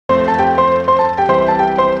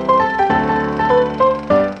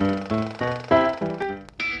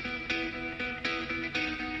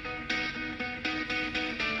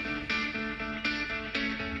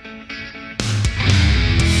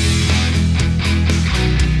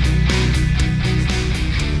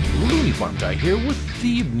Guy here with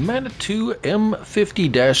the Manitou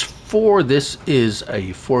M50-4. This is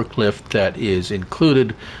a forklift that is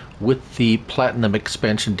included with the Platinum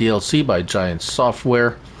Expansion DLC by Giant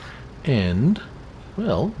Software. And,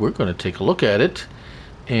 well, we're going to take a look at it.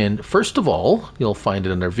 And first of all, you'll find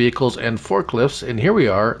it under Vehicles and Forklifts. And here we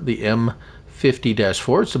are, the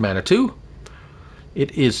M50-4. It's a Manitou.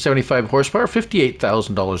 It is 75 horsepower,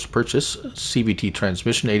 $58,000 to purchase, CVT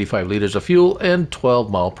transmission, 85 liters of fuel, and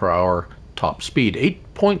 12 mile per hour top speed,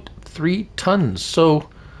 8.3 tons. So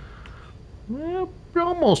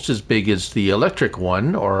almost as big as the electric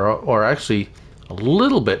one, or actually a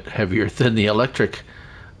little bit heavier than the electric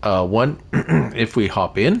one if we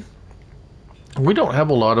hop in. We don't have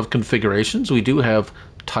a lot of configurations. We do have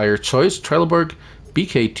tire choice, Trelleborg,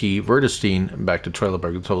 BKT, Vredestein, back to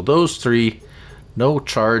Trelleborg. So those three. No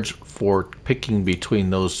charge for picking between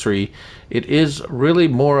those three. It is really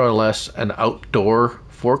more or less an outdoor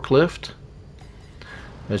forklift,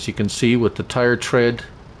 as you can see with the tire tread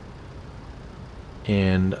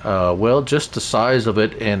and well, just the size of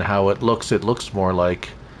it and how it looks more like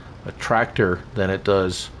a tractor than it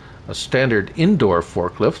does a standard indoor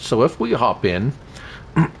forklift. So if we hop in,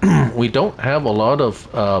 we don't have a lot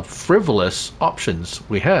of frivolous options.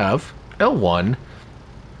 We have L1,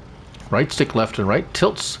 right stick left and right,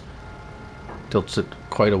 tilts it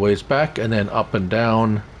quite a ways back, and then up and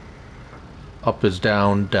down. Up is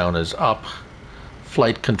down, down is up.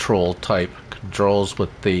 Flight control type controls with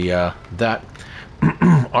the that.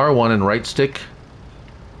 R1 and right stick,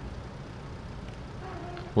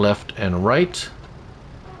 left and right.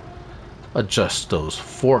 Adjust those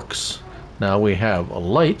forks. Now we have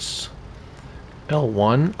lights,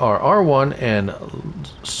 L1 or R1 and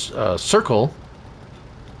circle.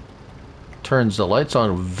 Turns the lights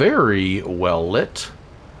on, very well lit.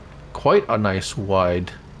 Quite a nice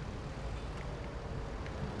wide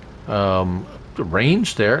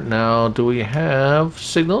range there. Now, do we have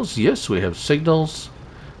signals? Yes, we have signals.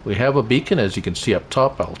 We have a beacon, as you can see up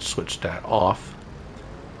top. I'll switch that off.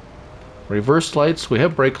 Reverse lights. We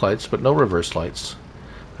have brake lights, but no reverse lights.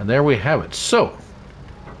 And there we have it. So,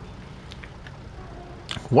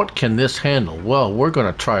 what can this handle? Well, we're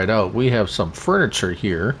going to try it out. We have some furniture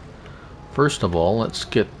here. First of all, let's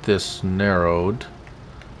get this narrowed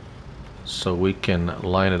so we can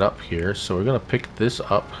line it up here. So we're going to pick this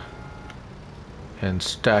up and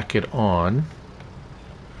stack it on.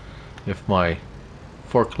 If my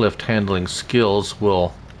forklift handling skills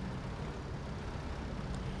will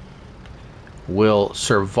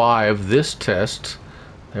survive this test.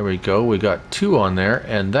 There we go. We got two on there,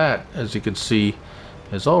 and that, as you can see,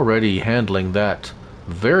 is already handling that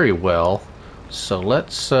very well. So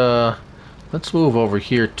let's move over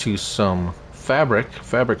here to some fabric.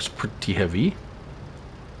 Fabric's pretty heavy.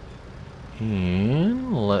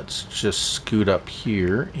 And let's just scoot up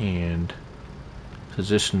here and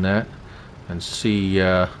position that and see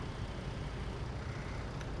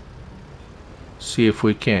if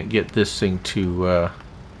we can't get this thing to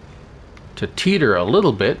teeter a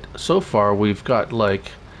little bit. So far we've got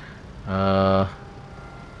like oh,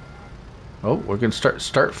 we're gonna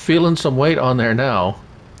start feeling some weight on there now.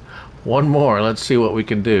 One more. Let's see what we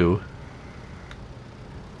can do.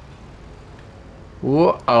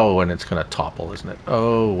 Whoa. Oh, and it's going to topple, isn't it?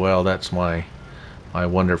 Oh, well, that's my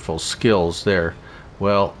wonderful skills there.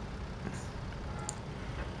 Well,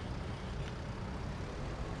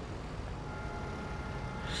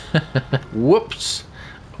 whoops.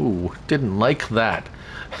 Ooh, didn't like that.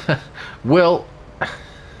 Well,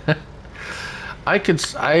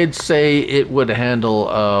 I'd say it would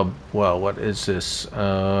handle, well, what is this?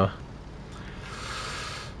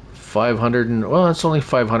 500 and, well, it's only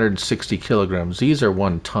 560 kilograms. These are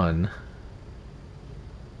 1 ton.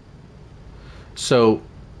 So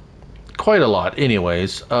quite a lot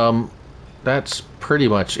anyways. That's pretty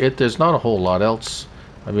much it. There's not a whole lot else.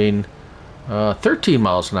 I mean, 13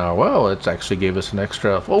 miles an hour. Well, it actually gave us an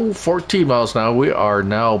extra 14 miles an hour. We are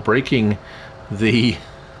now breaking the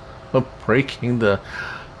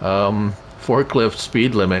forklift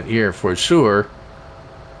speed limit here for sure.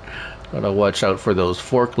 Gotta watch out for those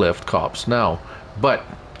forklift cops now. But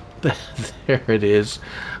there it is.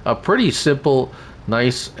 A pretty simple,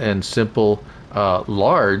 nice and simple,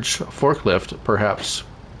 large forklift. Perhaps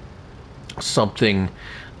something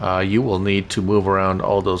you will need to move around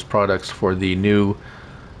all those products for the new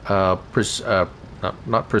not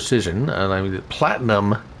precision, I mean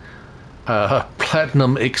Platinum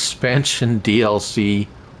Expansion DLC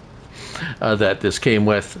that this came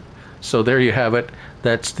with. So there you have it.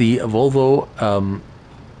 That's the Volvo,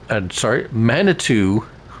 Manitou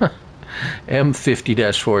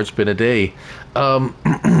M50-4. It's been a day.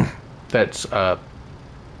 that's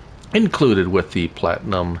included with the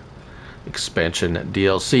Platinum Expansion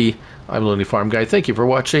DLC. I'm Looney Farm Guy. Thank you for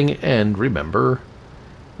watching, and remember,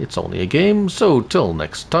 it's only a game, so till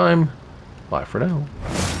next time, bye for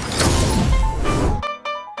now.